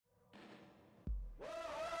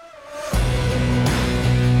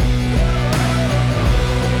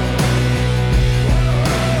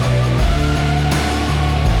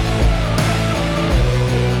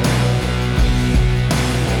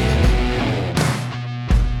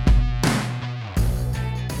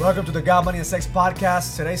Welcome to the God, Money, and Sex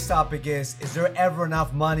podcast. Today's topic is there ever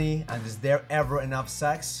enough money and is there ever enough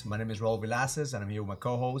sex? My name is Raul Velasquez and I'm here with my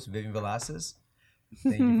co-host, Vivian Velasquez.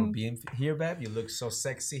 Thank you for being here, babe. You look so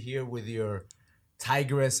sexy here with your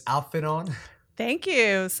tigress outfit on. Thank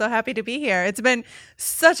you. So happy to be here. It's been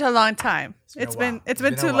such a long time. It's been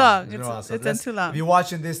too long. It's been too long. If you're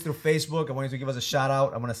watching this through Facebook, I want you to give us a shout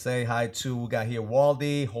out. I'm going to say hi to, we got here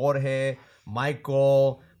Waldy, Jorge,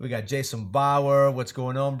 Michael, we got Jason Bauer. What's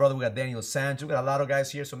going on, brother? We got Daniel Sanchez. We got a lot of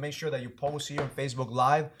guys here. So make sure that you post here on Facebook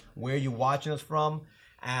Live where you're watching us from.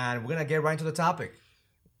 And we're going to get right into the topic.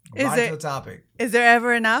 Is there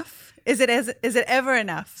ever enough? Is it ever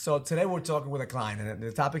enough? So today we're talking with a client, and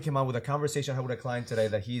the topic came out with a conversation I had with a client today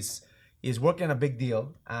that he's working on a big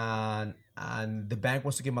deal, and the bank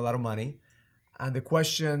wants to give him a lot of money. And the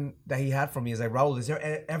question that he had for me is like, Raul, is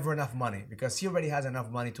there ever enough money? Because he already has enough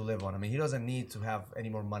money to live on. I mean, he doesn't need to have any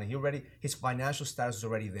more money. His financial status is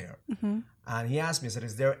already there. Mm-hmm. And he asked me, I said,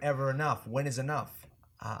 is there ever enough? When is enough?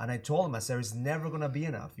 And I told him, I said, it's never going to be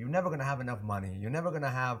enough. You're never going to have enough money. You're never going to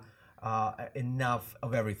have enough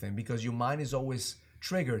of everything because your mind is always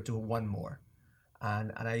triggered to want more.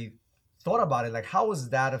 And I thought about it, like, how does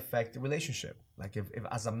that affect the relationship? Like, if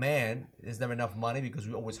as a man, is there enough money because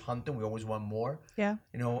we always hunt and we always want more? Yeah.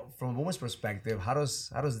 You know, from a woman's perspective, how does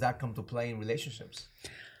that come to play in relationships?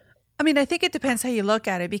 I mean, I think it depends how you look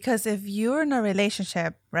at it, because if you're in a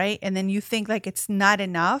relationship, right, and then you think like it's not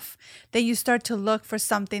enough, then you start to look for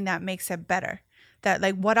something that makes it better. That,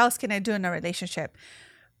 like, what else can I do in a relationship?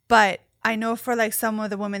 But I know for like some of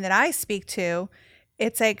the women that I speak to,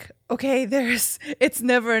 it's like, okay, it's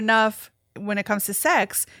never enough when it comes to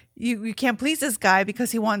sex. You can't please this guy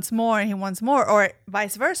because he wants more and he wants more, or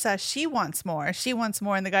vice versa. She wants more.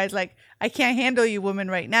 And the guy's like, I can't handle you,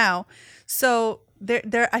 woman, right now. So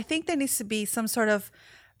I think there needs to be some sort of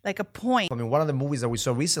like a point. I mean, one of the movies that we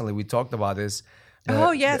saw recently, we talked about this. That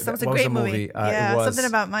was a great movie. Something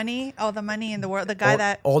about money, all the money in the world. The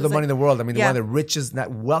guy all the money in the world. I mean, one of the richest,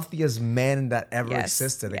 wealthiest men that ever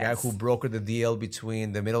existed. The guy who brokered the deal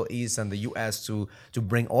between the Middle East and the U.S. to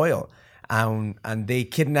bring oil. And they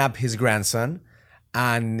kidnapped his grandson,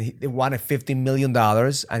 and they wanted $50 million.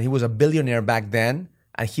 And he was a billionaire back then,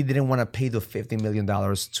 and he didn't want to pay the $50 million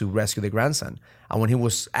to rescue the grandson. And when he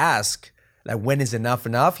was asked, like, when is enough,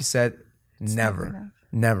 he said, never.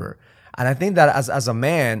 And I think that as a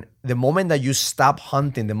man, the moment that you stop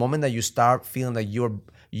hunting, the moment that you start feeling like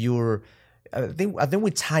you're I think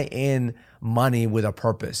we tie in money with a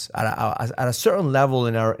purpose. At a certain level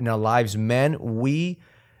in our lives, men, we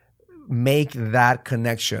make that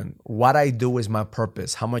connection. What I do is my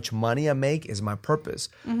purpose. How much money I make is my purpose.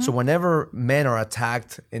 Mm-hmm. So whenever men are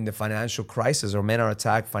attacked in the financial crisis or men are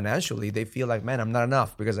attacked financially, they feel like, man, I'm not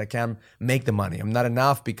enough because I can't make the money. I'm not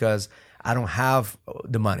enough because I don't have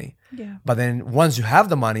the money. Yeah. But then once you have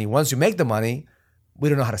the money, once you make the money, we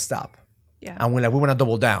don't know how to stop. Yeah. And we want to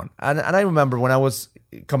double down. And I remember when I was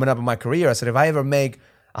coming up in my career, I said, if I ever make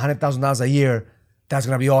 $100,000 a year, that's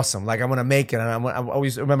going to be awesome. Like, I'm going to make it. And I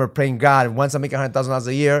always remember praying, God, once I make $100,000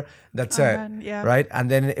 a year, that's it. Yeah. Right? And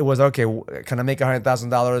then it was, okay, can I make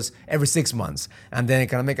 $100,000 every 6 months? And then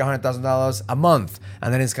can I make $100,000 a month?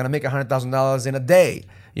 And then it's going to make $100,000 in a day.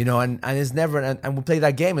 You know, and it's never, and we play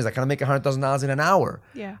that game. It's like, can I make $100,000 in an hour?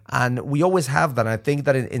 Yeah. And we always have that. And I think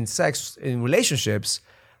that in sex, in relationships,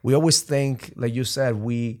 we always think, like you said,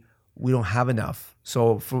 we don't have enough.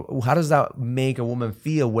 So how does that make a woman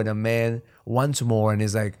feel when a man wants more and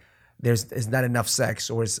is like, it's not enough sex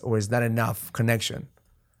or it's not enough connection?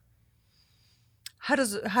 I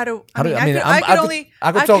could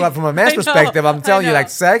talk from a man's perspective. I'm telling you, like,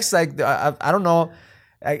 sex, like, I don't know.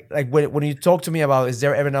 Like when you talk to me about, is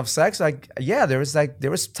there ever enough sex? Like, yeah, there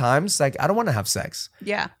was times like I don't want to have sex.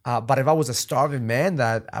 Yeah. But if I was a starving man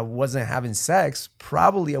that I wasn't having sex,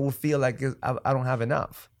 probably I would feel like I don't have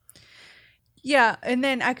enough. Yeah, and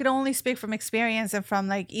then I could only speak from experience and from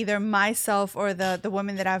like either myself or the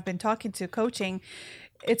women that I've been talking to, coaching.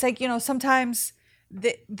 It's like, you know, sometimes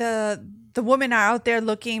the women are out there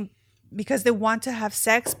looking because they want to have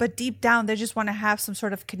sex, but deep down they just want to have some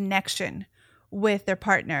sort of connection with their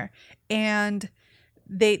partner, and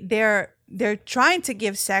they're trying to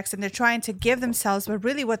give sex and they're trying to give themselves, but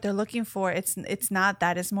really what they're looking for, it's not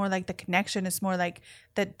that. It's more like the connection. It's more like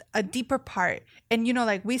a deeper part. And, you know,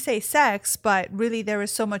 like we say sex, but really there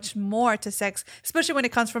is so much more to sex, especially when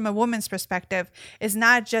it comes from a woman's perspective. It's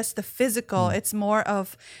not just the physical. It's more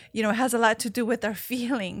of, you know, it has a lot to do with our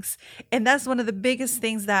feelings. And that's one of the biggest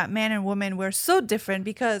things that man and woman, we're so different,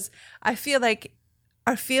 because I feel like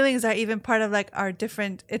our feelings are even part of like our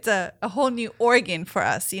different, it's a whole new organ for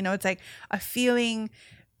us. You know, it's like a feeling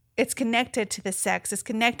it's connected to the sex, it's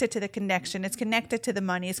connected to the connection, it's connected to the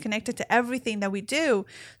money, it's connected to everything that we do.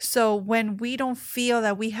 So when we don't feel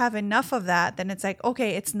that we have enough of that, then it's like,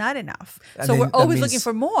 okay, it's not enough. And so we're always looking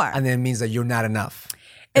for more. And then it means that you're not enough.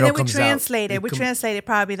 And then we translate it. We translate it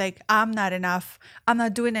probably like, I'm not enough. I'm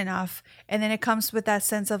not doing enough. And then it comes with that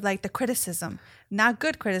sense of like the criticism. Not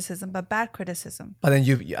good criticism, but bad criticism. But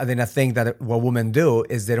then I think that what women do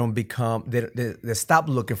is they stop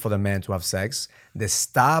looking for the man to have sex. They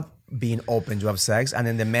stop being open to have sex. And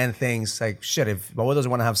then the man thinks like, shit, if Bobo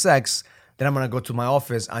doesn't want to have sex, then I'm going to go to my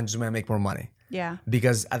office. I'm just going to make more money. Yeah.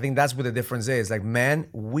 Because I think that's what the difference is. Like, men,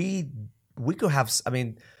 we could have,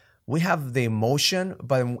 we have the emotion,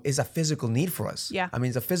 but it's a physical need for us. Yeah.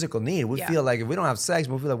 It's a physical need. We feel like if we don't have sex,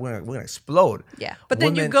 we feel like we're gonna explode. Yeah. But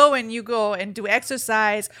then you go and do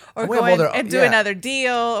exercise or go and do another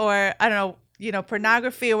deal or I don't know,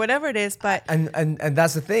 pornography or whatever it is. But and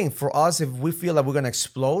that's the thing. For us, if we feel like we're gonna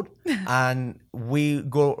explode and we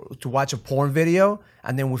go to watch a porn video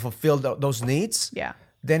and then we fulfill those needs,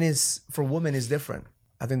 then for women is different.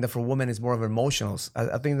 I think that for women, it's more of emotionals.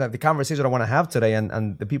 I think that the conversation I want to have today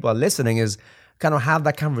and the people are listening is kind of have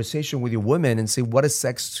that conversation with your women and say, what is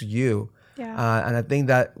sex to you? Yeah. And I think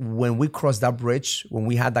that when we crossed that bridge, when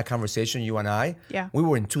we had that conversation, you and I, we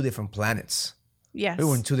were in two different planets. Yes. We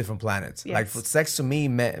were in two different planets. Yes. Like for sex to me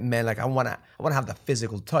meant like I want to have the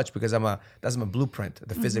physical touch because that's my blueprint,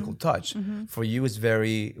 the physical touch. Mm-hmm. For you, it was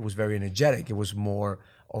very energetic. It was more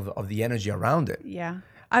of the energy around it. Yeah.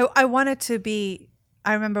 I wanted to be.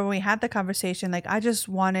 I remember when we had the conversation, like I just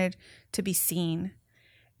wanted to be seen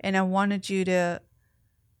and I wanted you to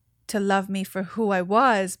love me for who I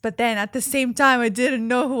was. But then at the same time, I didn't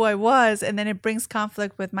know who I was. And then it brings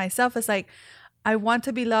conflict with myself. It's like, I want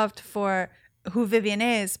to be loved for who Vivian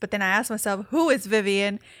is. But then I ask myself, who is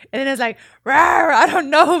Vivian? And then it's like, rawr, I don't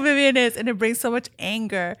know who Vivian is. And it brings so much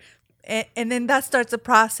anger. And then that starts a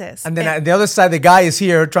process. And then the other side, the guy is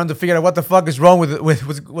here trying to figure out what the fuck is wrong with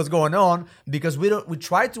what's going on because we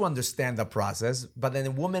try to understand the process, but then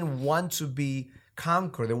the women want to be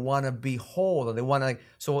conquered, they want to be whole, and they want to.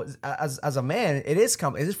 So as a man, it is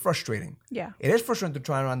frustrating. Yeah, it is frustrating to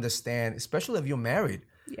try to understand, especially if you're married.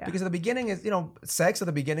 Yeah. Because at the beginning is sex at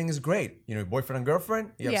the beginning is great. Boyfriend and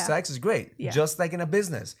girlfriend, you have sex is great. Yeah. Just like in a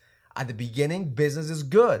business. At the beginning, business is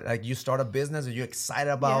good. Like you start a business and you're excited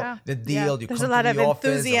about the deal. You There's come a lot to the of office,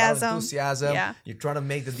 enthusiasm. a lot of enthusiasm. Yeah. You're trying to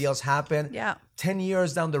make the deals happen. Yeah. 10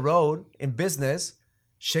 years down the road in business,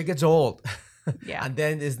 shit gets old. Yeah. And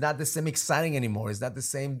then it's not the same exciting anymore. It's not the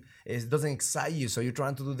same. It doesn't excite you. So you're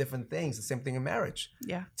trying to do different things. The same thing in marriage.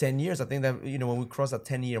 Yeah. 10 years. I think that, when we crossed that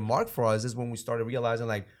 10-year mark for us is when we started realizing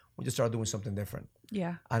like, we just started doing something different.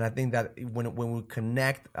 Yeah. And I think that when we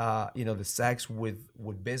connect, the sex with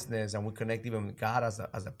business and we connect even God as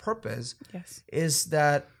a purpose, is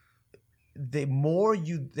that the more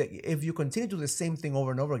if you continue to do the same thing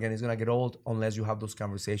over and over again, it's going to get old unless you have those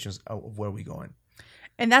conversations of where we're going.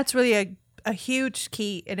 And that's really a huge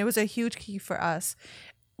key. And it was a huge key for us.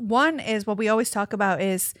 One is what we always talk about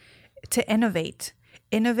is to innovate.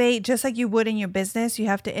 Innovate just like you would in your business. You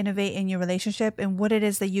have to innovate in your relationship and what it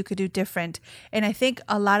is that you could do different. And I think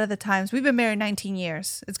a lot of the times we've been married 19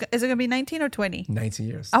 years. Is it going to be 19 or 20? 19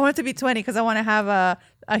 years. I want it to be 20 because I want to have a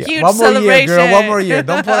huge one more celebration. Year, girl. 1 more year.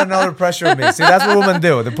 Don't put another pressure on me. See, that's what women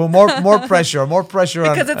do. They put more pressure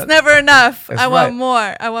because it's never enough. I want right.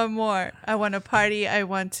 more. I want more. I want a party. I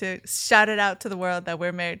want to shout it out to the world that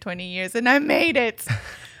we're married 20 years and I made it.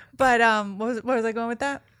 But where was I going with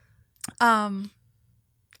that?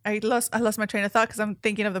 I lost my train of thought because I'm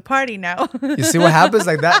thinking of the party now. You see what happens?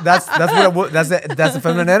 Like that's the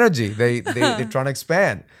feminine energy. They're trying to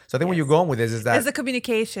expand. So I think where you're going with this is that it's the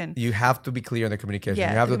communication. You have to be clear in the communication.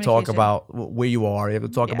 Yeah, you have to talk about where you are. You have to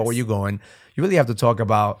talk about where you're going. You really have to talk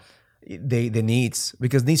about the needs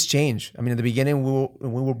because needs change. I mean, in the beginning,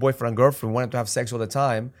 when we were boyfriend and girlfriend, we wanted to have sex all the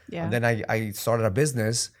time. Yeah. And then I started a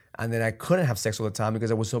business. And then I couldn't have sex all the time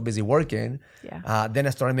because I was so busy working. Yeah. Then I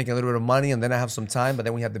started making a little bit of money and then I have some time. But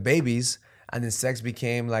then we had the babies and then sex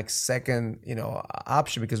became like second,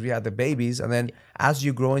 option because we had the babies. And then as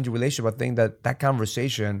you grow into relationship, I think that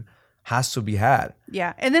conversation has to be had.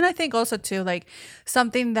 Yeah. And then I think also too, like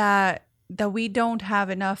something that we don't have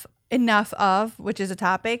enough of, which is a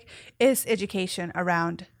topic, is education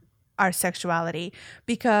around our sexuality.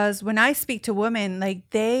 Because when I speak to women, like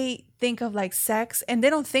they think of like sex and they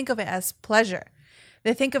don't think of it as pleasure.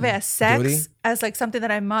 They think of it as sex, duty, as like something that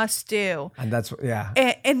I must do. And that's,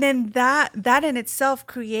 And then that in itself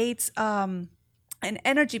creates an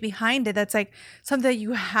energy behind it. That's like something that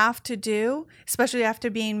you have to do, especially after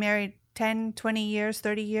being married 10, 20 years,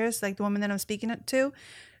 30 years, like the woman that I'm speaking to.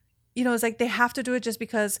 it's like they have to do it just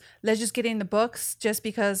because, let's just get in the books, just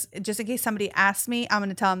in case somebody asks me, I'm going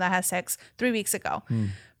to tell them that I had sex 3 weeks ago.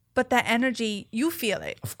 But that energy, you feel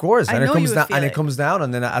it. Of course. And it comes down.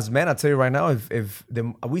 And then as men, I'll tell you right now, if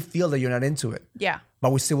we feel that you're not into it. Yeah.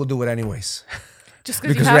 But we still will do it anyways. Just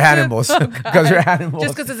because we're animals. Because we're animals.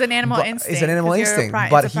 Just because it's an animal instinct. It's an animal instinct.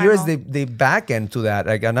 But here's the back end to that.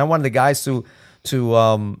 Like, and I want the guys to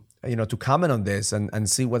comment on this and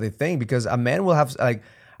see what they think, because a man will have, like,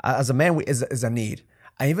 as a man is a need.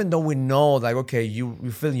 And even though we know, like, okay,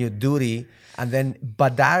 you feel your duty,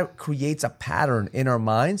 but that creates a pattern in our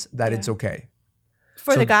minds that it's okay.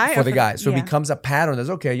 For the guy? For the guy. So it becomes a pattern that's,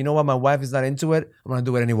 okay, you know what, my wife is not into it, I'm going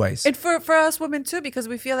to do it anyways. And for us women too, because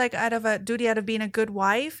we feel like out of a duty, out of being a good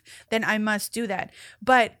wife, then I must do that.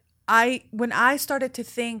 But when I started to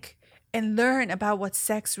think and learn about what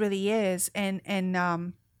sex really is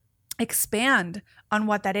and expand on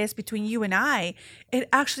what that is between you and I, it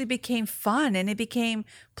actually became fun and it became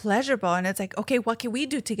pleasurable. And it's like, okay, what can we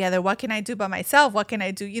do together? What can I do by myself? What can I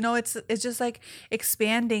do? It's just like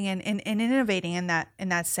expanding and innovating in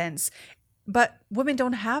that sense. But women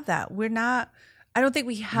don't have that. I don't think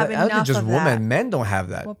we have enough of that. Just women, men don't have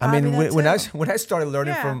that. Well, I mean, when I started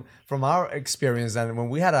learning from our experience, and when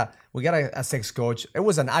we got a sex coach, it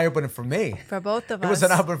was an eye opener for me. For both of us, it was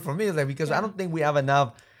an eye opener for me, like, because I don't think we have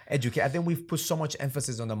enough education. I think we've put so much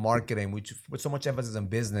emphasis on the marketing, we put so much emphasis on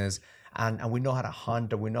business, and we know how to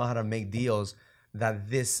hunt and we know how to make deals, that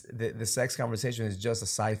the sex conversation is just a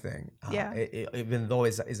side thing. Even though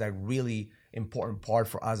it's a really important part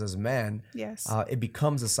for us as men, yes, it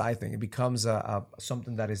becomes a side thing. It becomes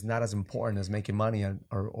something that is not as important as making money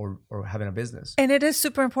or having a business. And it is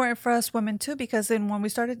super important for us women too, because then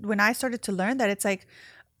when I started to learn that, it's like,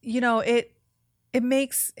 it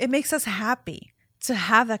makes us happy to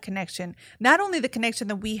have that connection. Not only the connection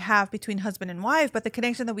that we have between husband and wife, but the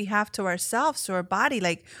connection that we have to ourselves, to our body.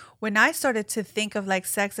 Like, when I started to think of like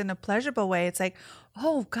sex in a pleasurable way, it's like,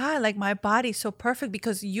 oh God, like my body's so perfect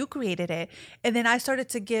because you created it. And then I started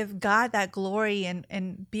to give God that glory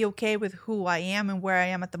and be okay with who I am and where I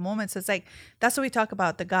am at the moment. So it's like, that's what we talk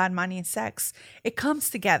about, the God, money, and sex. It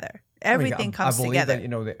comes together. Everything comes together. I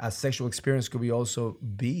believe that, a sexual experience could also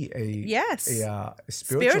be a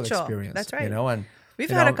spiritual experience. That's right. And we've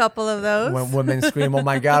had a couple of those. When women scream, "Oh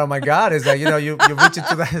my God!" It's like, you reach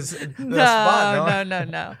into that spot.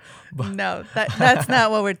 No. No, that's not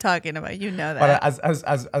what we're talking about. You know that.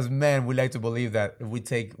 But as men, we like to believe that if we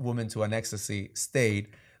take women to an ecstasy state,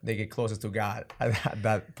 they get closer to God at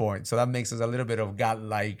that point. So that makes us a little bit of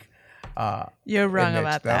God-like. You're wrong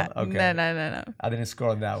about that. Okay. No. I didn't score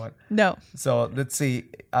on that one. No. So let's see.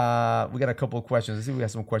 We got a couple of questions. Let's see if we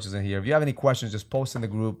have some questions in here. If you have any questions, just post in the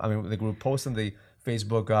group. Post in the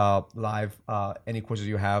Facebook Live any questions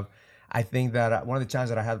you have. I think that one of the challenges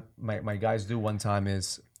that I had my guys do one time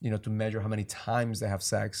is, to measure how many times they have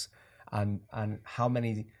sex and how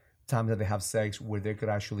many times that they have sex where they could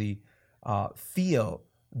actually feel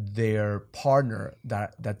their partner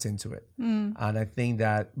that's into it. And I think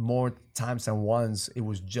that more times than once, it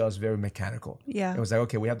was just very mechanical. Yeah. It was like,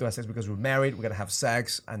 okay, we have to have sex because we're married, we gotta have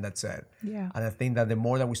sex, and that's it. Yeah. And I think that the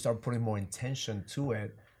more that we start putting more intention to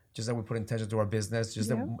it, just like we put intention to our business, just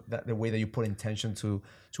the way that you put intention to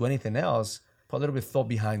anything else, put a little bit of thought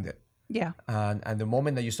behind it. Yeah. And the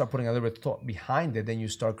moment that you start putting a little bit of thought behind it, then you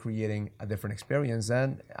start creating a different experience.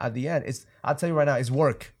 And at the end, I'll tell you right now, it's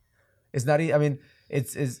work. It's not,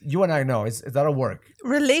 it's you and I know it's a lot of work.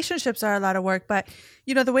 Relationships are a lot of work, but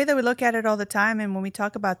the way that we look at it all the time, and when we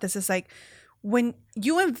talk about this, is like, when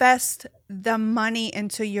you invest the money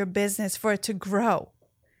into your business for it to grow,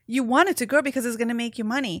 you want it to grow because it's going to make you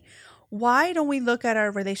money. Why don't we look at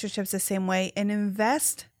our relationships the same way and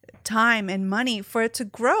invest time and money for it to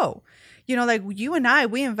grow? Like you and I,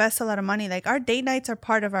 we invest a lot of money. Like our date nights are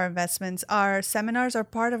part of our investments. Our seminars are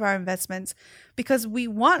part of our investments because we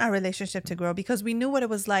want our relationship to grow, because we knew what it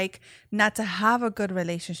was like not to have a good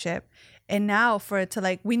relationship. And now for it to,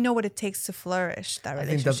 like, we know what it takes to flourish that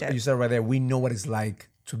relationship. I think that you said right there, we know what it's like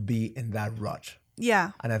to be in that rut.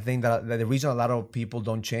 Yeah. And I think that the reason a lot of people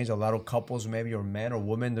don't change, a lot of couples maybe, or men or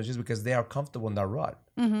women, they're just because they are comfortable in that rut.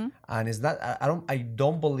 Mm-hmm. And it's not, I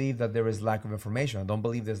don't believe that there is lack of information. I don't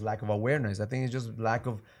believe there's lack of awareness. I think it's just lack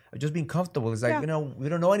of just being comfortable. It's like, we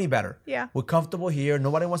don't know any better. Yeah. We're comfortable here.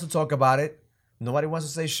 Nobody wants to talk about it. Nobody wants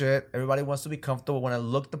to say shit. Everybody wants to be comfortable, want to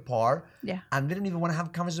look the part. Yeah. And they don't even want to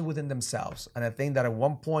have conversations within themselves. And I think that at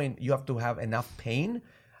one point you have to have enough pain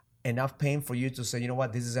for you to say, you know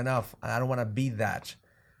what, this is enough. And I don't want to be that.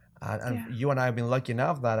 And you and I have been lucky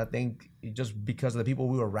enough that I think just because of the people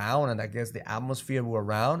we were around, and I guess the atmosphere we were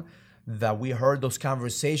around, that we heard those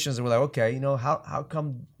conversations and we're like, okay, how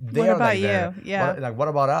come they're like that? Yeah. What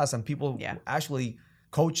about us? And people actually,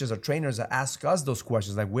 coaches or trainers that ask us those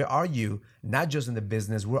questions, like, where are you? Not just in the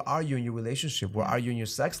business, where are you in your relationship? Where are you in your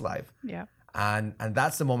sex life? Yeah. And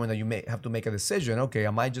that's the moment that you have to make a decision. Okay,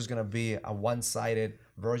 am I just gonna be a one-sided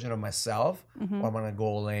version of myself, or am I gonna go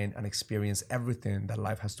all in and experience everything that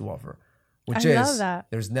life has to offer? Which love that.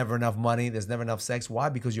 There's never enough money, there's never enough sex. Why?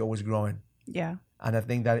 Because you're always growing. Yeah. And I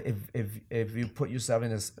think that if you put yourself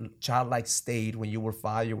in this childlike state when you were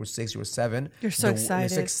 5, you were 6, you were 7, you're so excited.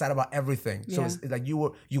 You're so excited about everything. Yeah. So it's like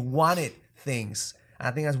you wanted things. And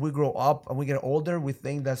I think as we grow up and we get older, we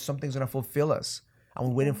think that something's gonna fulfill us. And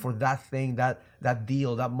we're waiting for that thing, that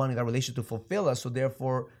deal, that money, that relationship to fulfill us. So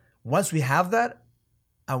therefore, once we have that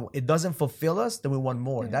and it doesn't fulfill us, then we want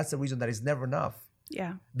more. Yeah. That's the reason that it's never enough.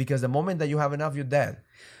 Yeah. Because the moment that you have enough, you're dead.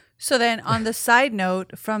 So then on the side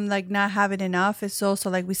note, from like not having enough, it's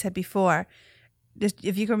also like we said before, just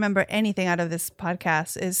if you can remember anything out of this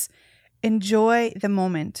podcast, is enjoy the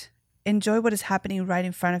moment. Enjoy what is happening right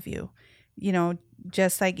in front of you.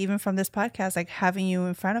 Just like even from this podcast, like having you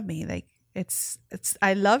in front of me, like it's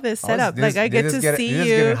I love this setup. I get to see you. It's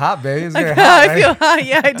getting hot, baby. It's getting hot, right? I feel hot.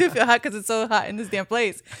 Yeah, I do feel hot because it's so hot in this damn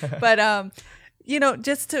place. But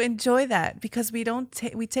just to enjoy that, because we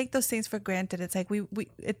take those things for granted. It's like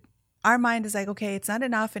our mind is like, okay, it's not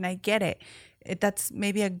enough, and I get it. That's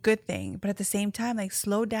maybe a good thing, but at the same time, like,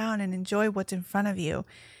 slow down and enjoy what's in front of you.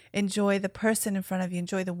 Enjoy the person in front of you.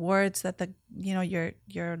 Enjoy the words that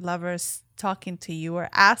your lover's talking to you, or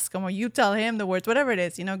ask him, or you tell him the words, whatever it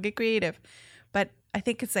is, get creative. But I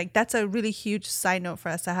think it's like, that's a really huge side note for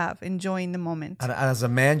us to have, enjoying the moment. And as a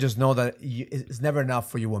man, just know that it's never enough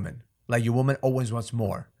for your woman. Like, your woman always wants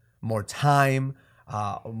more time,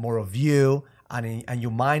 more of you. And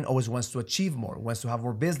your mind always wants to achieve more, wants to have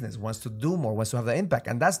more business, wants to do more, wants to have the impact.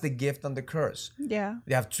 And that's the gift and the curse. Yeah.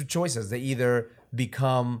 They have two choices. They either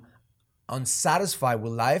become unsatisfied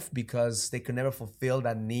with life because they could never fulfill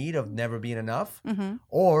that need of never being enough,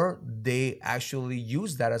 or they actually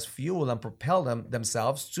use that as fuel and propel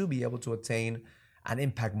themselves to be able to attain and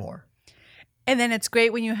impact more. And then it's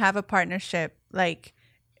great when you have a partnership. Like,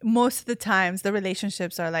 most of the times the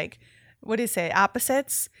relationships are like, what do you say,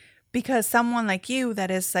 opposites? Because someone like you that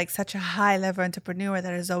is like such a high level entrepreneur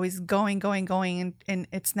that is always going, and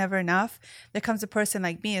it's never enough. There comes a person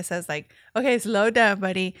like me and says like, okay, slow down,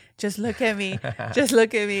 buddy. Just look at me. Just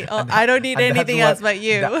look at me. Oh, I don't need anything else but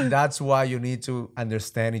you. That's why you need to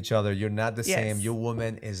understand each other. You're not the same. Your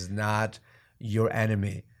woman is not your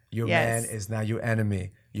enemy. Your man is not your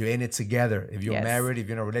enemy. You're in it together. If you're married, if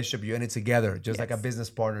you're in a relationship, you're in it together. Just like a business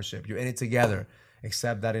partnership. You're in it together.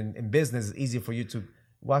 Except that in business, it's easy for you to...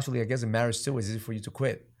 Well, actually, I guess in marriage too, it's easy for you to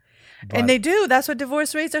quit. And they do. That's why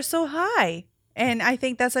divorce rates are so high. And I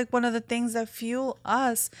think that's like one of the things that fuel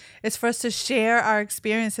us, is for us to share our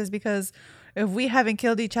experiences. Because if we haven't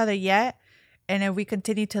killed each other yet, and if we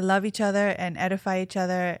continue to love each other and edify each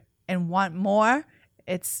other and want more,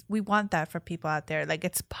 we want that for people out there. Like,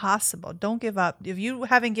 it's possible. Don't give up. If you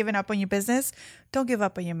haven't given up on your business, don't give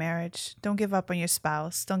up on your marriage. Don't give up on your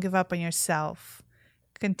spouse. Don't give up on yourself.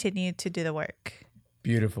 Continue to do the work.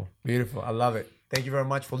 Beautiful. I love it. Thank you very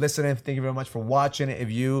much for listening. Thank you very much for watching. If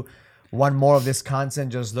you want more of this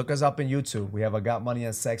content, just look us up on YouTube. We have a Got Money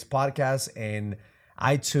and Sex podcast in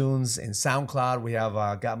iTunes, in SoundCloud. We have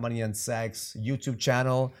a Got Money and Sex YouTube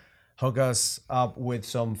channel. Hook us up with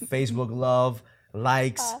some Facebook love,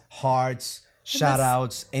 likes, hearts, shout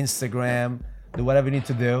outs, Instagram. Do whatever you need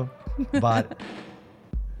to do, but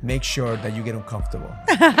make sure that you get uncomfortable.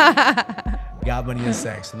 Got Money and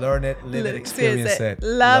Sex. Learn it, live it, experience it.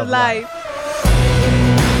 Love life.